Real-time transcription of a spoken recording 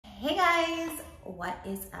Hey guys, what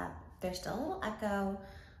is up? There's still a little echo.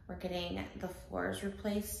 We're getting the floors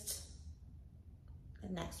replaced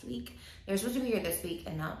next week. They were supposed to be here this week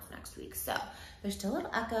and now it's next week. So there's still a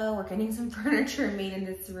little echo. We're getting some furniture made in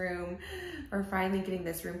this room. We're finally getting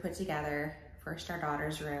this room put together. First our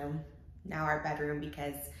daughter's room, now our bedroom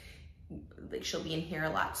because like she'll be in here a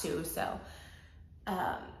lot too. So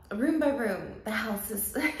room by room, the house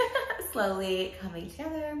is slowly coming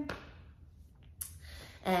together.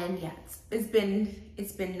 And yeah, it's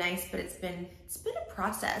been nice, but it's been a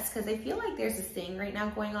process because I feel like there's this thing right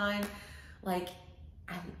now going on. Like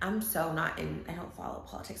I'm so not in, I don't follow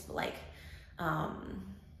politics, but like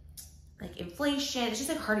inflation, it's just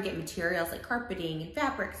like hard to get materials like carpeting and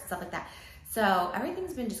fabrics and stuff like that. So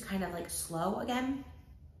everything's been just kind of like slow again.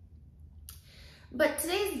 But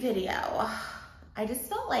today's video, I just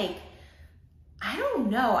felt like, I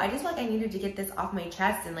don't know, I just felt like I needed to get this off my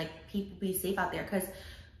chest and like people be safe out there because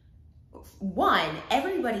one,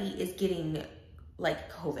 everybody is getting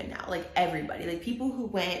like COVID now, like everybody, like people who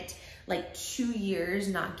went like 2 years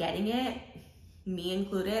not getting it, me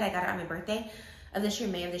included, I got it on my birthday of this year,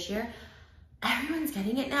 May of this year, everyone's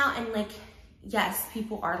getting it now. And like, yes,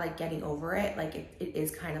 people are like getting over it. Like it is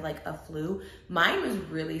kind of like a flu. Mine was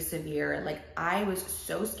really severe. Like I was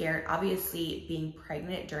so scared. Obviously being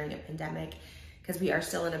pregnant during a pandemic, because we are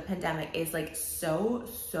still in a pandemic, is like so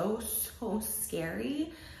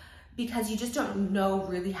scary because you just don't know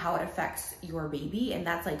really how it affects your baby. And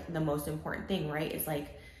that's like the most important thing, right? Is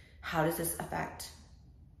like, how does this affect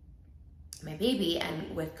my baby?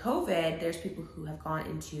 And with COVID, there's people who have gone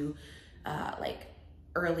into like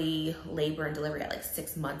early labor and delivery at like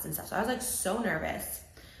 6 months and stuff. So I was like so nervous.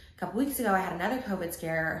 A couple weeks ago, I had another COVID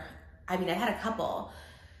scare. I mean, I had a couple.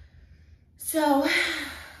 So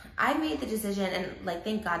I made the decision, and like,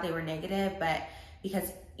 thank God they were negative, but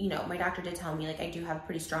because, you know, my doctor did tell me like I do have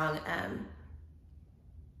pretty strong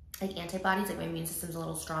like antibodies, like my immune system's a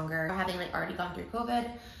little stronger. Having like already gone through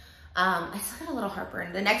COVID, I still get a little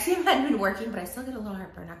heartburn. The next team hadn't been working, but I still get a little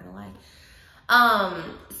heartburn, not gonna lie.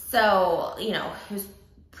 So, you know, it was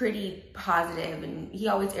pretty positive, and he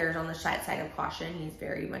always errs on the side of caution. He's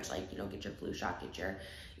very much like, you know, get your flu shot, get your,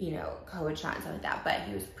 you know, COVID shot and stuff like that. But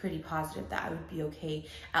he was pretty positive that I would be okay,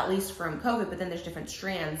 at least from COVID, but then there's different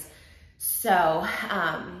strands. So,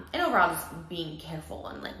 and overall just being careful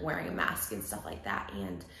and like wearing a mask and stuff like that.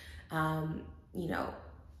 And, you know,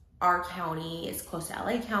 our county is close to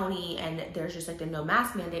LA County, and there's just like a no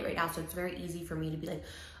mask mandate right now. So it's very easy for me to be like,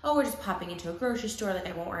 oh, we're just popping into a grocery store, like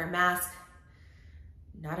I won't wear a mask.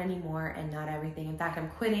 Not anymore, and not everything. In fact, I'm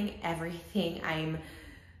quitting everything. I'm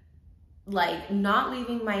like not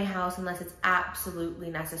leaving my house unless it's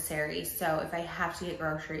absolutely necessary. So if I have to get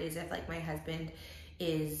groceries, if like my husband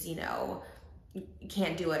is, you know,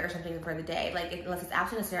 can't do it or something for the day, like unless it's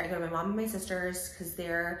absolutely necessary, I go to my mom and my sisters because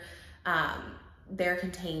they're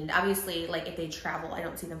contained. Obviously, like if they travel, I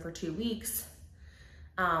don't see them for 2 weeks.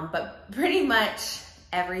 But pretty much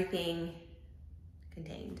everything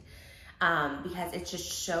contained. Because it's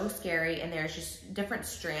just so scary, and there's just different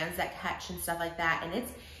strands that catch and stuff like that. And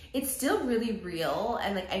it's still really real.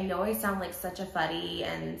 And like, I know I sound like such a fuddy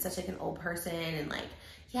and such like an old person and like,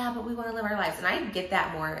 yeah, but we want to live our lives. And I get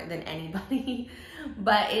that more than anybody,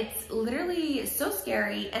 but it's literally so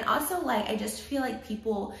scary. And also like, I just feel like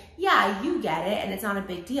people, yeah, you get it and it's not a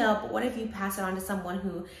big deal, but what if you pass it on to someone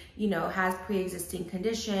who, you know, has pre-existing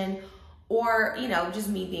condition? Or, you know, just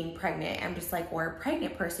me being pregnant, I'm just like, or a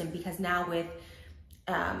pregnant person, because now with,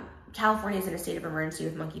 California is in a state of emergency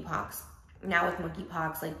with monkeypox. Now with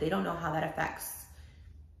monkeypox, like they don't know how that affects,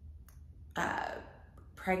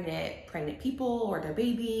 pregnant people or their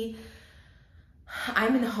baby.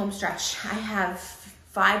 I'm in the home stretch. I have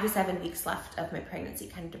 5 to 7 weeks left of my pregnancy.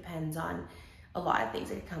 Kind of depends on a lot of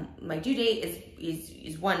things. It could come, my due date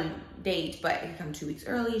is one date, but it could come 2 weeks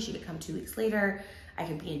early. She could come 2 weeks later. I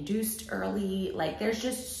could be induced early. Like there's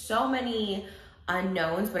just so many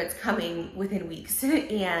unknowns, but it's coming within weeks.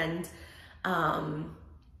 And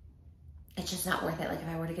it's just not worth it. Like if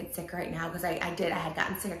I were to get sick right now, because I had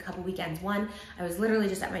gotten sick a couple weekends. One, I was literally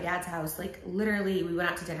just at my dad's house. Like literally we went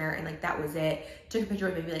out to dinner and like that was it. Took a picture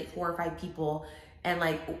with maybe like 4 or 5 people, and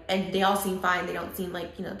like, and they all seem fine. They don't seem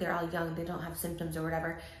like, you know, they're all young. They don't have symptoms or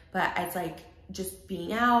whatever. But it's like just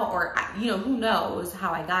being out, or, you know, who knows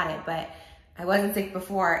how I got it, but I wasn't sick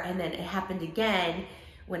before. And then it happened again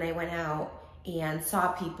when I went out and saw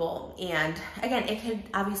people. And again, it could,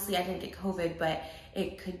 obviously I didn't get COVID, but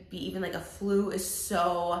it could be even like a flu is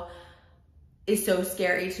is so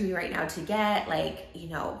scary to me right now to get. Like, you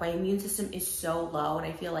know, my immune system is so low, and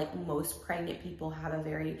I feel like most pregnant people have a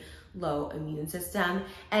very low immune system,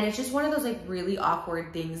 and it's just one of those like really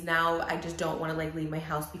awkward things now. I just don't want to like leave my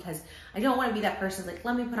house because I don't want to be that person like,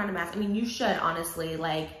 let me put on a mask. I mean, you should honestly,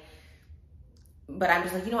 like, but I'm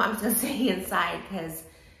just like, you know what, I'm just gonna stay inside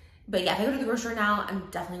but yeah, if I go to the grocery store now, I'm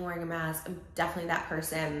definitely wearing a mask. I'm definitely that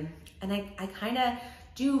person. And I kind of,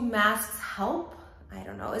 do masks help? I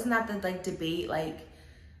don't know. Isn't that the like debate? Like,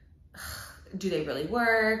 do they really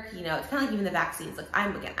work? You know, it's kind of like even the vaccines. Like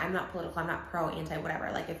I'm not political. I'm not pro, anti, whatever.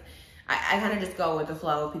 Like if I kind of just go with the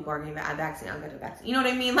flow. If people are getting a vaccine, I'll get a vaccine. You know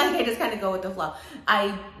what I mean? Like I just kind of go with the flow.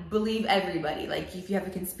 I believe everybody. Like if you have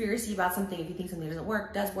a conspiracy about something, if you think something doesn't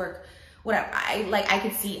work, does work, whatever. I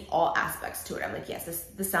could see all aspects to it. I'm like, yes,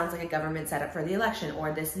 this sounds like a government setup for the election,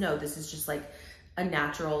 or this is just like a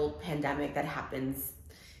natural pandemic that happens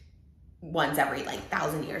once every like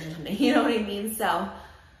 1,000 years or something. You know what I mean? So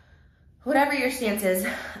whatever your stance is,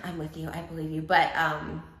 I'm with you. I believe you. But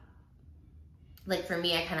like for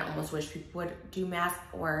me, I kind of almost wish people would do masks,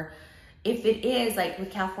 or if it is like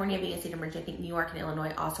with California being a state of emergency, I think New York and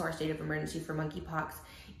Illinois also are a state of emergency for monkeypox.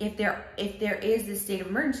 If there is this state of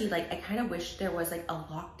emergency, like I kind of wish there was like a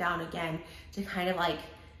lockdown again to kind of like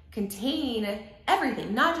contain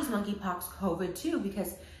everything, not just monkeypox, COVID too,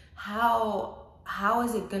 because how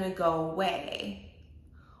is it gonna go away?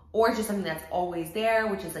 Or just something that's always there,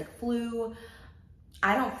 which is like flu.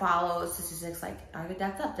 I don't follow statistics like are the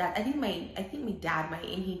deaths up. I think my dad might,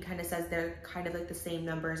 and he kind of says they're kind of like the same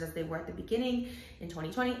numbers as they were at the beginning in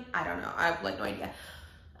 2020. I don't know. I have like no idea.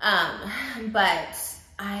 But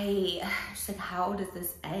I just like, how does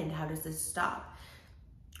this end? How does this stop?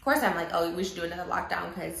 Of course, I'm like, oh, we should do another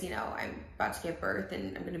lockdown because, you know, I'm about to give birth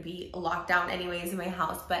and I'm going to be locked down anyways in my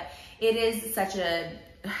house. But it is such an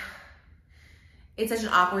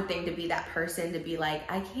awkward thing to be that person, to be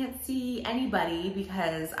like, I can't see anybody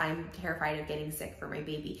because I'm terrified of getting sick for my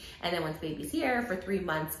baby. And then once baby's here for 3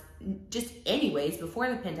 months, just anyways, before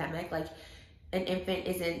the pandemic, like an infant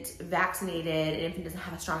isn't vaccinated, an infant doesn't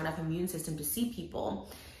have a strong enough immune system to see people.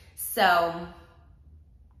 So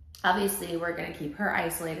obviously we're gonna keep her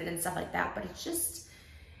isolated and stuff like that, but it's just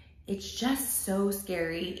so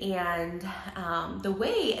scary. And the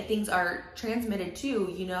way things are transmitted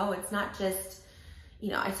too, you know, it's not just,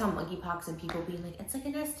 you know, I saw monkeypox and people being like, it's like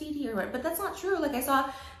an STD or what, but that's not true. Like I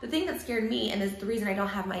saw, the thing that scared me, and is the reason I don't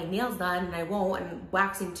have my nails done, and I won't, and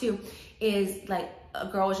waxing too, is like a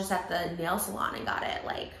girl was just at the nail salon and got it.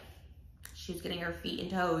 Like she was getting her feet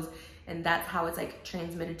and toes, and that's how it's like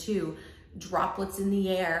transmitted too. Droplets in the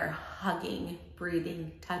air, hugging,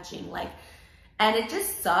 breathing, touching, like, and it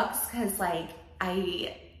just sucks because like,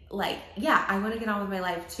 yeah, I want to get on with my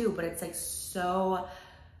life too, but it's like so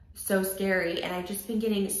scary. And I've just been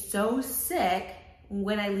getting so sick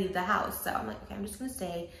when I leave the house. So I'm like, okay, I'm just gonna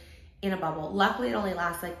stay in a bubble. Luckily, it only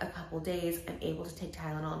lasts like a couple days. I'm able to take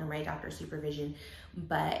Tylenol under my doctor's supervision.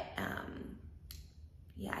 But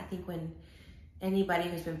yeah, I think when anybody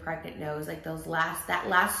who's been pregnant knows, like that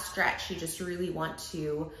last stretch, you just really want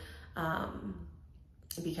to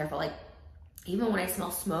be careful. Like even when I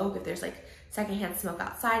smell smoke, if there's like secondhand smoke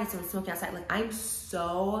outside, if someone's smoking outside, like I'm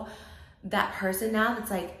so that person now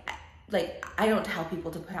that's like I don't tell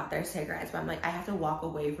people to put out their cigarettes, but I'm like, I have to walk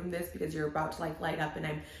away from this because you're about to like light up and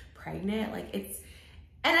I'm pregnant. Like it's,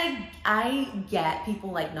 and I get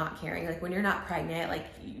people like not caring, like when you're not pregnant, like,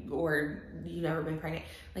 or you've never been pregnant,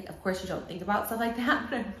 like of course you don't think about stuff like that,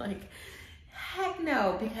 but I'm like, heck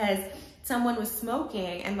no, because someone was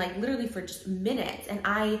smoking and like literally for just minutes, and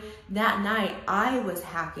that night I was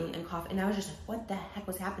hacking and coughing, and I was just like, what the heck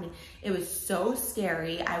was happening? It was so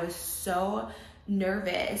scary. I was so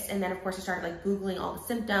nervous. And then of course I started like Googling all the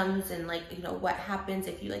symptoms and like, you know, what happens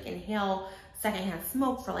if you like inhale secondhand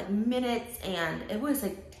smoke for like minutes, and it was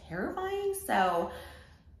like terrifying. So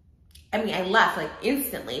I mean, I left like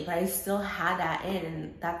instantly, but I still had that in,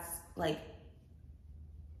 and that's like,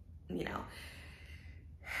 you know.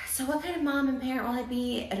 So what kind of mom and parent will I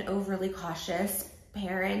be? An overly cautious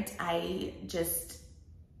parent. I just,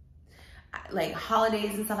 like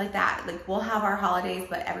holidays and stuff like that, like we'll have our holidays,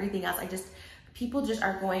 but everything else, people just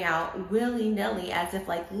are going out willy-nilly as if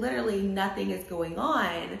like literally nothing is going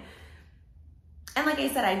on. And like I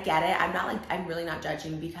said, I get it. I'm really not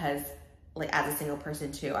judging, because like as a single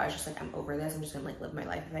person too, I was just like, I'm over this. I'm just gonna like live my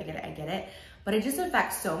life. If I get it, I get it. But it just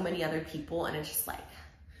affects so many other people, and it's just like,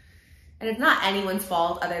 and it's not anyone's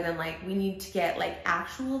fault other than like, we need to get like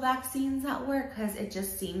actual vaccines at work, because it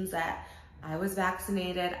just seems that I was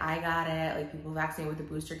vaccinated, I got it, like people vaccinated with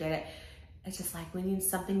the booster get it. it's just like we need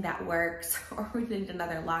something that works, or we need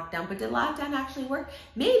another lockdown. But did lockdown actually work?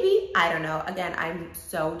 Maybe, I don't know. Again, I'm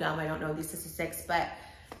so dumb, I don't know these statistics, but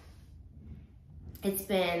it's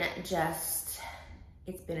been a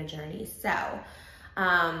journey. So,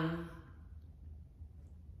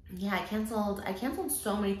 yeah, I canceled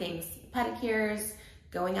so many things. Pedicures,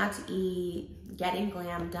 going out to eat, getting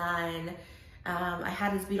glam done. I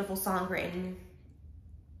had this beautiful song written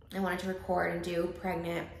I wanted to record and do,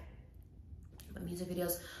 pregnant, but music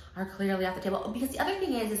videos are clearly off the table. Because the other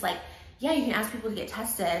thing is like, yeah, you can ask people to get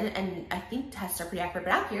tested, and I think tests are pretty accurate,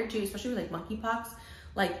 but out here too, especially with like monkeypox,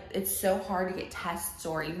 like it's so hard to get tests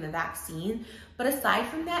or even the vaccine. But aside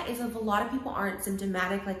from that, is if a lot of people aren't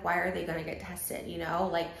symptomatic, like why are they gonna get tested, you know?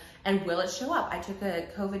 Like, and will it show up? I took a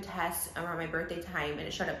COVID test around my birthday time and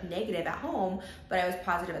it showed up negative at home, but I was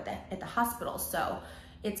positive at the hospital. So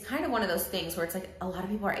it's kind of one of those things where it's like a lot of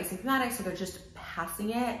people are asymptomatic, so they're just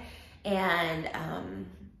passing it. And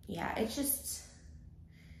yeah, it's just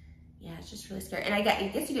really scary. And I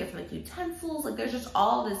guess you get it from like utensils, like there's just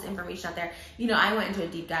all this information out there. You know, I went into a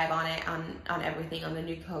deep dive on it, on everything, on the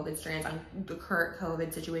new COVID strands, on the current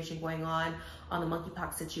COVID situation going on the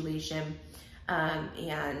monkeypox situation.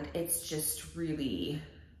 And it's just really,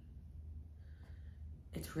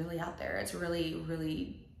 it's really out there. It's really,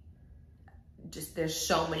 really just, there's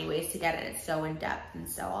so many ways to get it. It's so in depth and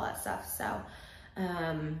so all that stuff. So,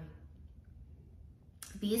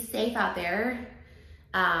 be safe out there.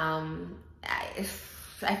 I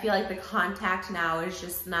feel like the contact now is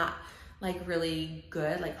just not like really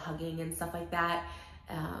good, like hugging and stuff like that.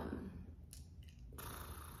 I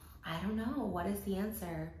don't know, what is the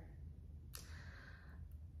answer?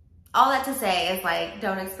 All that to say is like,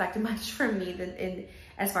 don't expect much from me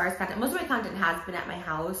as far as content. Most of my content has been at my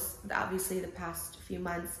house, obviously the past few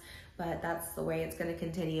months, but that's the way it's going to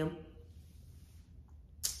continue.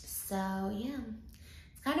 So yeah,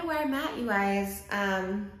 it's kind of where I'm at, you guys.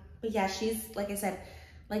 But yeah, she's, like I said,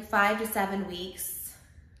 like 5 to 7 weeks,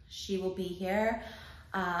 she will be here.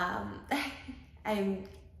 I am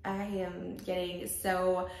getting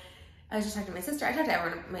so, I was just talking to my sister. I talked to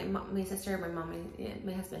everyone, my sister, my mom,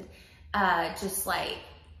 my husband. Just like,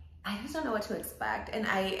 I just don't know what to expect. And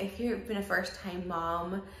if you've been a first-time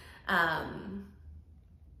mom,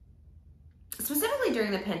 specifically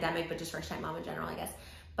during the pandemic, but just first-time mom in general, I guess.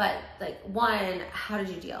 But like, one, how did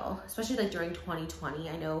you deal? Especially like during 2020.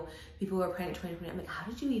 I know people who were pregnant in 2020. I'm like, how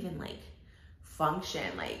did you even like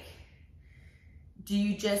function? Like, do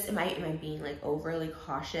you just, am I being like overly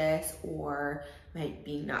cautious, or am I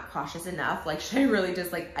being not cautious enough? Like, should I really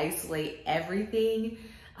just like isolate everything?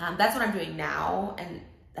 That's what I'm doing now. And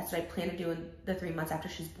that's what I plan to do in the 3 months after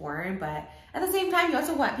she's born. But at the same time, you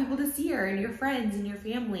also want people to see her and your friends and your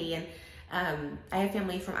family. And I have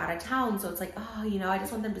family from out of town, so it's like, oh, you know, I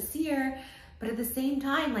just want them to see her. But at the same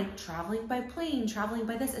time, like traveling by plane, traveling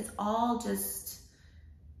by this, it's all just,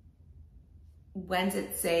 when's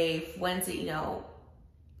it safe? When's it, you know,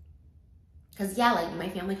 because yeah, like my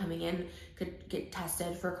family coming in could get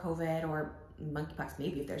tested for COVID or monkeypox,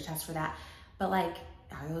 maybe if there's tests for that. But like,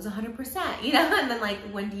 are those 100%, you know? And then like,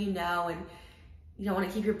 when do you know? And you don't want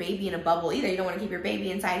to keep your baby in a bubble either. You don't want to keep your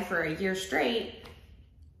baby inside for a year straight.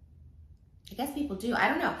 I guess people do. I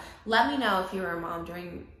don't know. Let me know if you were a mom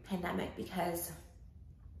during pandemic, because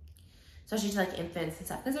especially to like infants and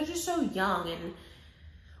stuff, because they're just so young. And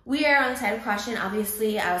we are on the side of caution.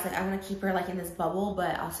 Obviously, I was like, I want to keep her like in this bubble,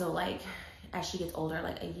 but also like as she gets older,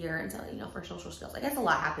 like a year until, you know, for social skills. I guess a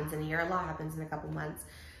lot happens in a year, a lot happens in a couple months.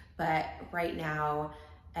 But right now,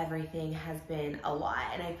 everything has been a lot,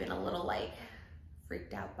 and I've been a little like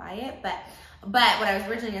freaked out by it. But what I was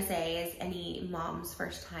originally gonna say is, any mom's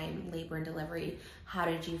first time labor and delivery, how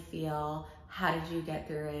did you feel? How did you get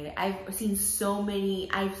through it? I've seen so many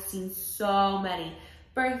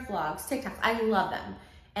birth vlogs, TikToks. I love them.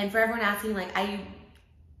 And for everyone asking, like, I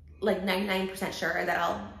like 99% sure that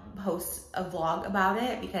I'll post a vlog about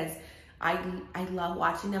it, because I love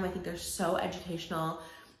watching them. I think they're so educational.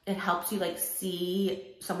 It helps you like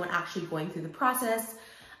see someone actually going through the process.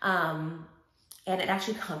 And it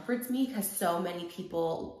actually comforts me, because so many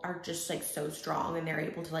people are just like so strong, and they're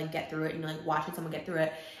able to like get through it, and like watching someone get through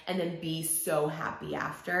it and then be so happy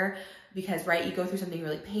after. Because right, you go through something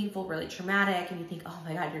really painful, really traumatic, and you think, oh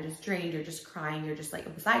my God, you're just drained, you're just crying, you're just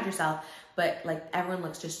like beside yourself. But like, everyone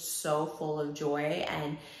looks just so full of joy.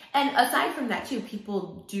 And aside from that too,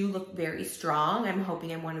 people do look very strong. I'm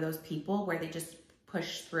hoping I'm one of those people where they just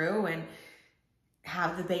push through and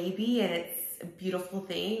have the baby, and it's a beautiful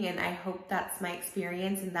thing. And I hope that's my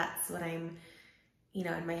experience, and that's what I'm, you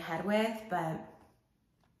know, in my head with. But,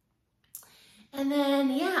 and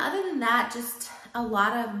then yeah, other than that, just a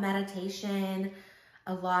lot of meditation,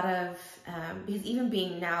 a lot of, because even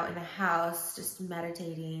being now in the house, just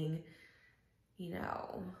meditating, you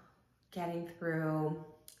know, getting through.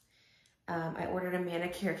 I ordered a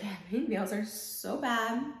manicure kit. My nails are so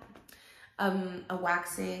bad. A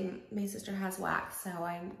waxing, my sister has wax, so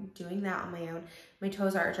I'm doing that on my own. My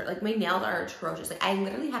toes are, like my nails are atrocious. Like I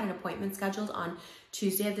literally had an appointment scheduled on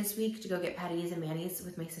Tuesday of this week to go get pedis and manis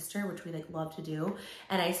with my sister, which we like love to do.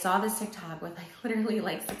 And I saw this TikTok with like literally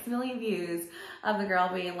like 6 million views of the girl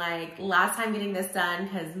being like, last time getting this done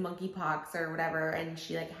because monkeypox or whatever, and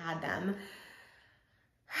she like had them.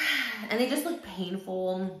 And they just look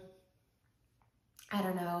painful. I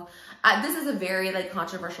don't know. This is a very like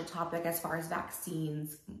controversial topic as far as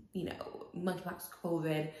vaccines, you know, monkeypox,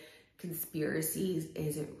 COVID, conspiracies.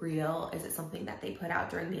 Is it real? Is it something that they put out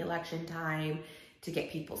during the election time to get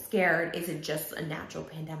people scared? Is it just a natural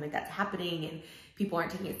pandemic that's happening and people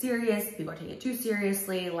aren't taking it serious? People are taking it too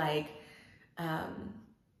seriously. Like,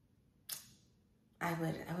 I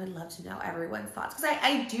would love to know everyone's thoughts, because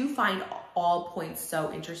I do find all points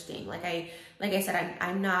so interesting. Like I said,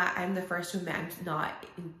 I'm the first to admit I'm not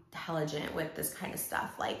intelligent with this kind of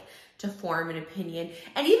stuff, like to form an opinion.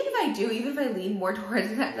 And even if I lean more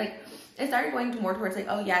towards that, like I started going more towards like,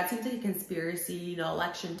 oh yeah, it seems like a conspiracy, you know,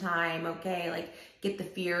 election time, okay, like get the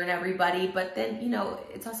fear in everybody. But then, you know,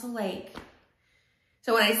 it's also like,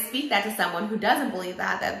 so when I speak that to someone who doesn't believe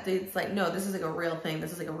that it's like, no, this is like a real thing.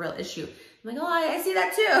 This is like a real issue. I'm like, oh, I see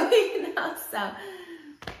that too, you know? So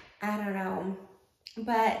I don't know,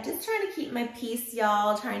 but just trying to keep my peace,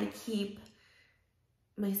 y'all, trying to keep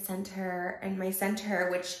my center,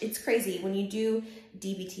 which it's crazy when you do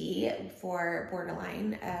DBT for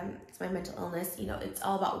borderline. It's my mental illness, you know, it's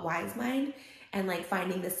all about wise mind and like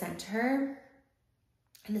finding the center.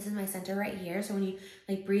 And this is my center right here. So when you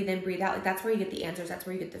like breathe in, breathe out, like that's where you get the answers. That's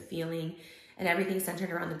where you get the feeling, and everything's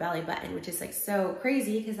centered around the belly button, which is like so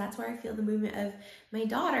crazy because that's where I feel the movement of my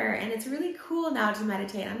daughter. And it's really cool now to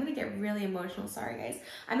meditate. I'm going to get really emotional. Sorry guys.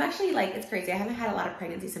 I'm actually like, it's crazy. I haven't had a lot of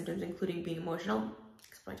pregnancy symptoms, including being emotional,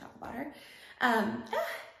 because when I talk about her.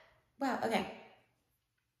 Wow. Okay.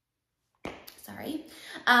 Sorry.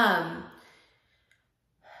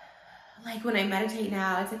 Like when I meditate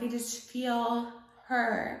now, it's like I just feel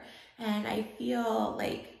her, and I feel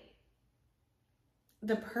like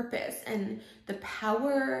the purpose and the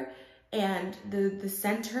power and the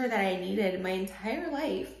center that I needed my entire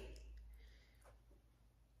life.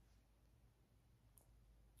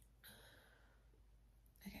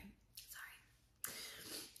 Okay, sorry.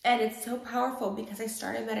 And it's so powerful because I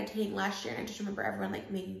started meditating last year, and I just remember everyone like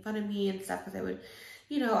making fun of me and stuff because I would,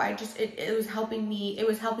 you know, it was helping me. It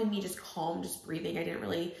was helping me just calm, just breathing. I didn't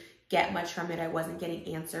really get much from it. I wasn't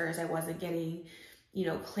getting answers. I wasn't getting, you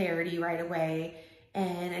know, clarity right away.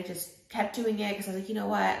 And I just kept doing it because I was like, you know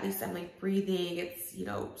what, at least I'm like breathing. It's, you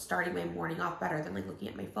know, starting my morning off better than like looking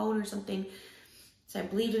at my phone or something. So I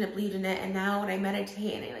believed in it. And now when I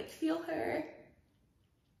meditate and I like feel her,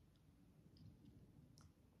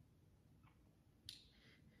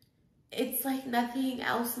 it's like nothing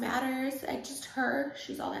else matters. I just her,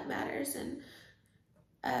 she's all that matters. And,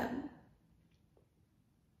 and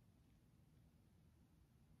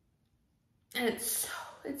it's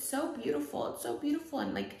so beautiful. It's so beautiful.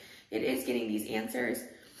 And like, it is getting these answers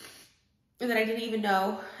that I didn't even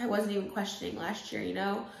know. I wasn't even questioning last year, you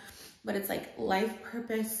know, but it's like life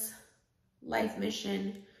purpose, life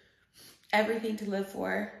mission, everything to live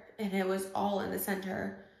for. And it was all in the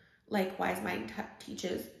center, like Wise Mind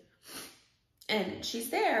teaches. And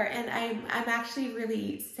she's there. And I'm actually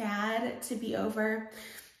really sad to be over.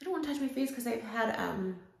 I don't want to touch my face because I've had, I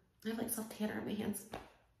have like soft tanner on my hands.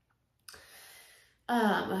 So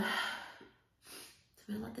I'm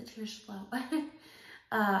gonna let the tears flow.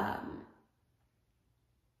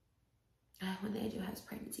 One thing I do have is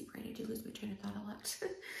pregnancy brain. I do lose my train of thought a lot.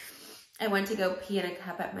 I went to go pee in a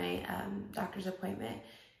cup at my doctor's appointment,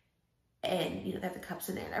 and you know they have the cups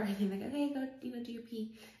in there and everything. Like, okay, go, you know, do your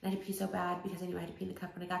pee. And I had to pee so bad because I knew I had to pee in the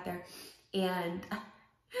cup when I got there. And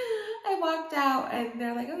I walked out, and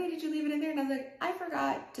they're like, okay, did you leave it in there? And I was like, I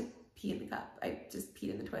forgot to pee in the cup. I just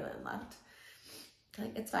peed in the toilet and left.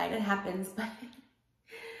 Like, it's fine, it happens, but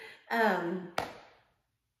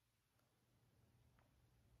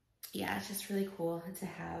yeah, it's just really cool to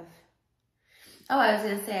have. Oh, I was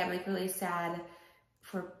gonna say, I'm like really sad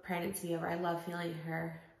for pregnancy to be over. I love feeling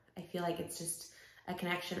her. I feel like it's just a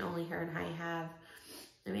connection only her and I have.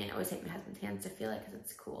 I mean, I always take my husband's hands to feel it because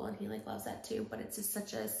it's cool and he like loves that too, but it's just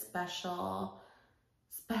such a special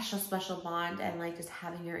bond. And like just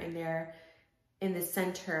having her in there in the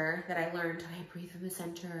center that I learned, I breathe from the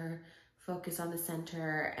center, focus on the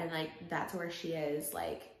center, and like that's where she is.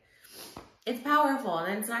 Like, it's powerful,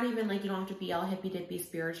 and it's not even like you don't have to be all hippy dippy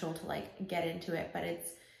spiritual to like get into it, but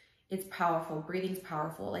it's powerful. Breathing's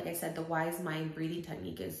powerful. Like I said, the wise mind breathing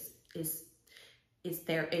technique is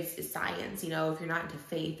science. You know, if you're not into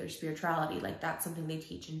faith or spirituality, like that's something they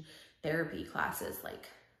teach in therapy classes, like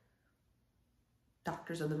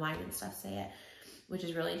doctors of the mind and stuff say it, which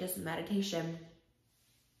is really just meditation.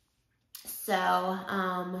 So,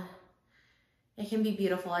 it can be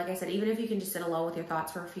beautiful. Like I said, even if you can just sit alone with your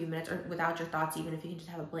thoughts for a few minutes, or without your thoughts, even if you can just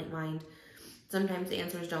have a blank mind. Sometimes the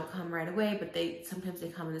answers don't come right away, but sometimes they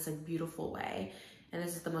come in this like beautiful way. And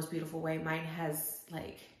this is the most beautiful way. Mine has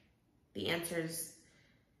like, the answers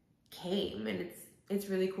came, and it's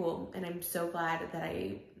really cool. And I'm so glad that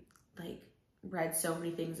I like read so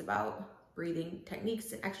many things about breathing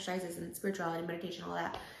techniques and exercises and spirituality, meditation, all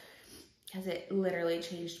that, because it literally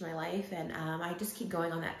changed my life. And I just keep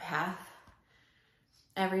going on that path.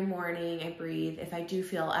 Every morning I breathe. If I do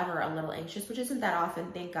feel ever a little anxious, which isn't that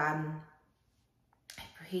often, thank God,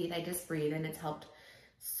 I just breathe, and it's helped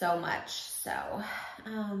so much. So,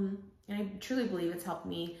 and I truly believe it's helped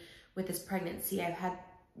me with this pregnancy. I've had,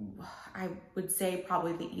 I would say,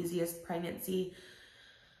 probably the easiest pregnancy,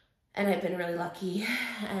 and I've been really lucky.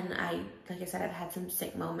 And like I said, I've had some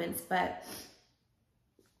sick moments, but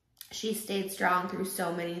she stayed strong through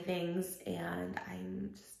so many things, and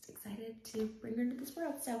I'm just excited to bring her into this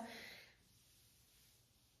world. So,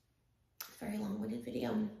 very long-winded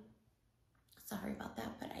video. Sorry about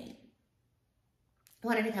that, but I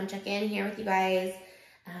wanted to come check in here with you guys.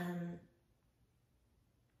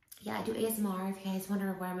 Yeah, I do ASMR if you guys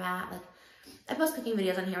wonder where I'm at. Like, I post cooking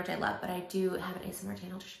videos on here, which I love, but I do have an ASMR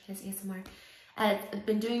channel, Trisha Pittis ASMR. And it's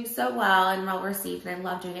been doing so well and well received, and I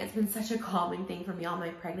love doing it. It's been such a calming thing for me all my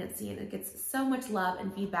pregnancy, and it gets so much love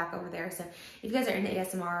and feedback over there. So if you guys are into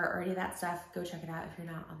ASMR or any of that stuff, go check it out. If you're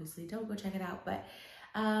not, obviously don't go check it out. But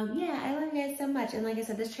yeah, I love you guys so much. And like I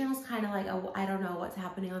said, this channel's kind of like, I don't know what's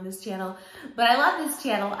happening on this channel, but I love this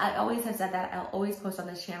channel. I always have said that. I'll always post on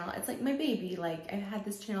this channel. It's like my baby. Like, I've had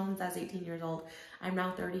this channel since I was 18 years old. I'm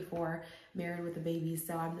now 34, married with a baby.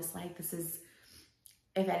 So I'm just like, this is,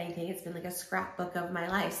 if anything, it's been like a scrapbook of my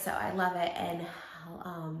life. So I love it. And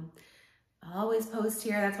I'll always post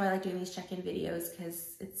here. That's why I like doing these check-in videos,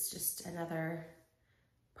 because it's just another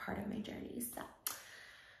part of my journey. So,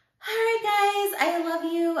 all right, guys, I love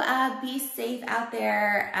you. Be safe out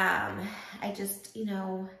there. I just, you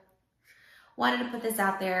know, wanted to put this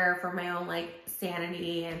out there for my own like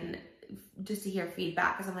sanity, and just to hear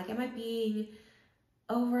feedback, because I'm like, am I being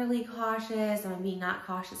overly cautious? Am I being not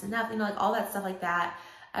cautious enough? You know, like all that stuff like that.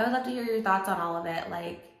 I would love to hear your thoughts on all of it.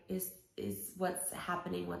 Like, is what's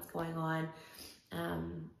happening, what's going on.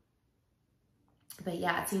 But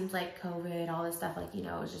yeah, it seems like COVID, all this stuff, like, you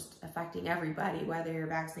know, is just affecting everybody, whether you're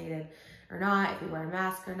vaccinated or not, if you wear a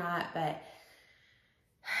mask or not. But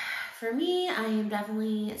for me, I am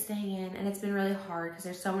definitely staying in, and it's been really hard because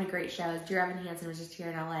there's so many great shows. Dear Evan Hansen was just here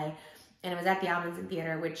in LA, and it was at the Almonds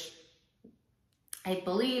Theater, which I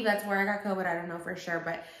believe that's where I got COVID. I don't know for sure,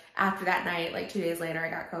 but after that night, like 2 days later, I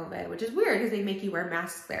got COVID, which is weird because they make you wear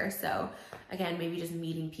masks there. So again, maybe just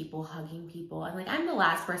meeting people, hugging people. And like, I'm the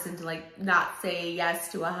last person to like not say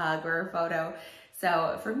yes to a hug or a photo.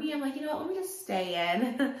 So for me, I'm like, you know what, let me just stay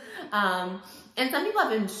in. And some people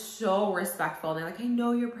have been so respectful. They're like, I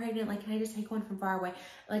know you're pregnant. Like, can I just take one from far away?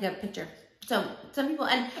 Like a picture. So some people,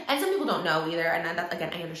 and some people don't know either. And that,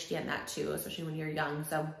 again, I understand that too, especially when you're young.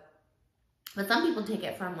 So, but some people take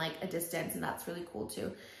it from like a distance, and that's really cool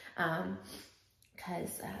too.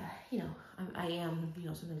 Cause, you know, I am, you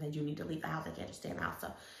know, sometimes I do need to leave the house. I can't just stay in the house.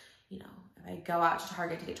 So, you know, if I go out to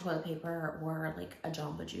Target to get toilet paper or like a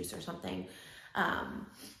Jamba Juice or something, I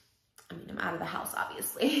mean, I'm out of the house,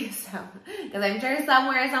 obviously. So, cause I'm sure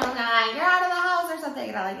somewhere someone's gonna like, you're out of the house or something.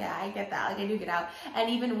 And I'm like, yeah, I get that. Like, I do get out.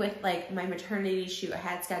 And even with like my maternity shoot I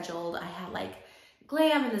had scheduled, I had like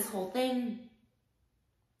glam and this whole thing.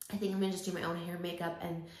 I think I'm gonna just do my own hair and makeup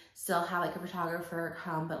and still have like a photographer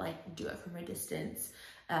come, but like do it from a distance.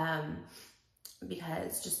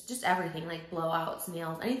 Because just everything, like blowouts,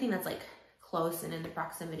 nails, anything that's like close and in the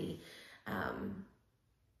proximity.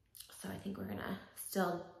 So I think we're gonna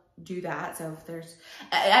still do that. So if there's,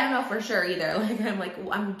 I don't know for sure either. Like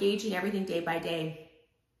I'm gauging everything day by day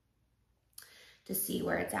to see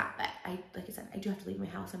where it's at. But like I said, I do have to leave my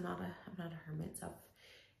house. I'm not a hermit. So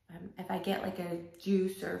if I get like a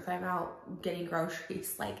juice, or if I'm out getting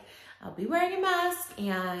groceries, like I'll be wearing a mask.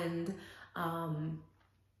 And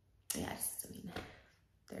yeah, I mean,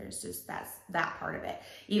 there's just that part of it.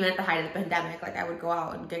 Even at the height of the pandemic, like I would go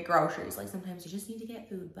out and get groceries. Like sometimes you just need to get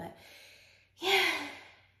food. But yeah,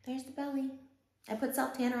 there's the belly. I put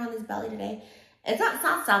self tanner on this belly today. It's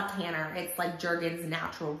not self tanner. It's like Jergens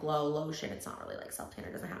Natural Glow Lotion. It's not really like self tanner.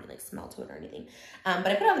 It doesn't have any like smell to it or anything. But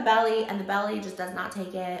I put it on the belly, and the belly just does not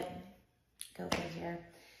take it. Go figure.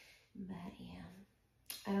 But yeah,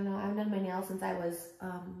 I don't know. I haven't done my nails since I was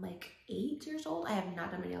like 8 years old. I have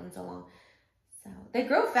not done my nails in so long. So they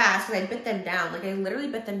grow fast because I bit them down. Like I literally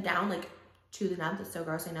bit them down like to the nub. It's so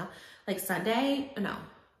gross, I know. Like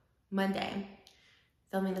Monday.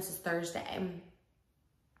 Filming this is Thursday.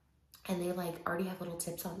 And they like already have little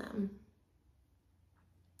tips on them.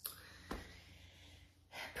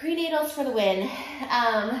 Prenatals for the win.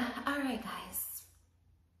 All right, guys.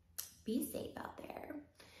 Be safe out there.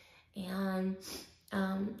 And yeah,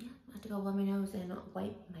 I have to go blow my nose and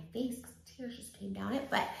wipe my face because tears just came down it.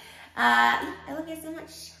 But I love you guys so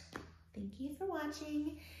much. Thank you for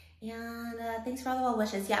watching. And thanks for all the well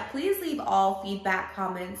wishes. Yeah, please leave all feedback,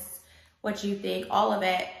 comments, what you think, all of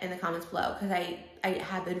it in the comments below, because I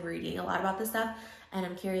have been reading a lot about this stuff and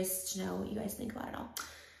I'm curious to know what you guys think about it all.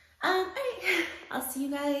 All right, I'll see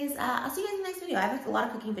you guys in the next video. I have a lot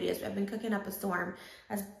of cooking videos. I've been cooking up a storm.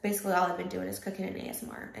 That's basically all I've been doing is cooking in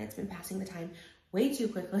ASMR, and it's been passing the time way too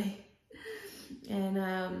quickly. And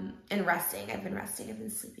resting. I've been resting. I've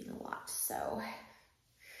been sleeping a lot. So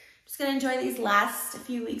just gonna enjoy these last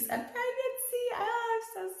few weeks of pregnancy. Oh, I'm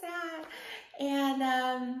so sad.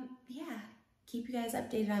 And yeah, keep you guys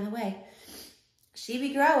updated on the way. She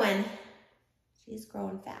be growing. She's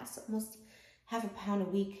growing fast. Almost half a pound a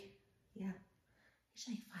week. Yeah.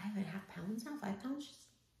 She's like 5.5 pounds now. 5 pounds.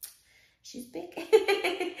 She's big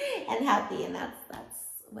and healthy, and that's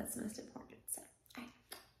what's most important.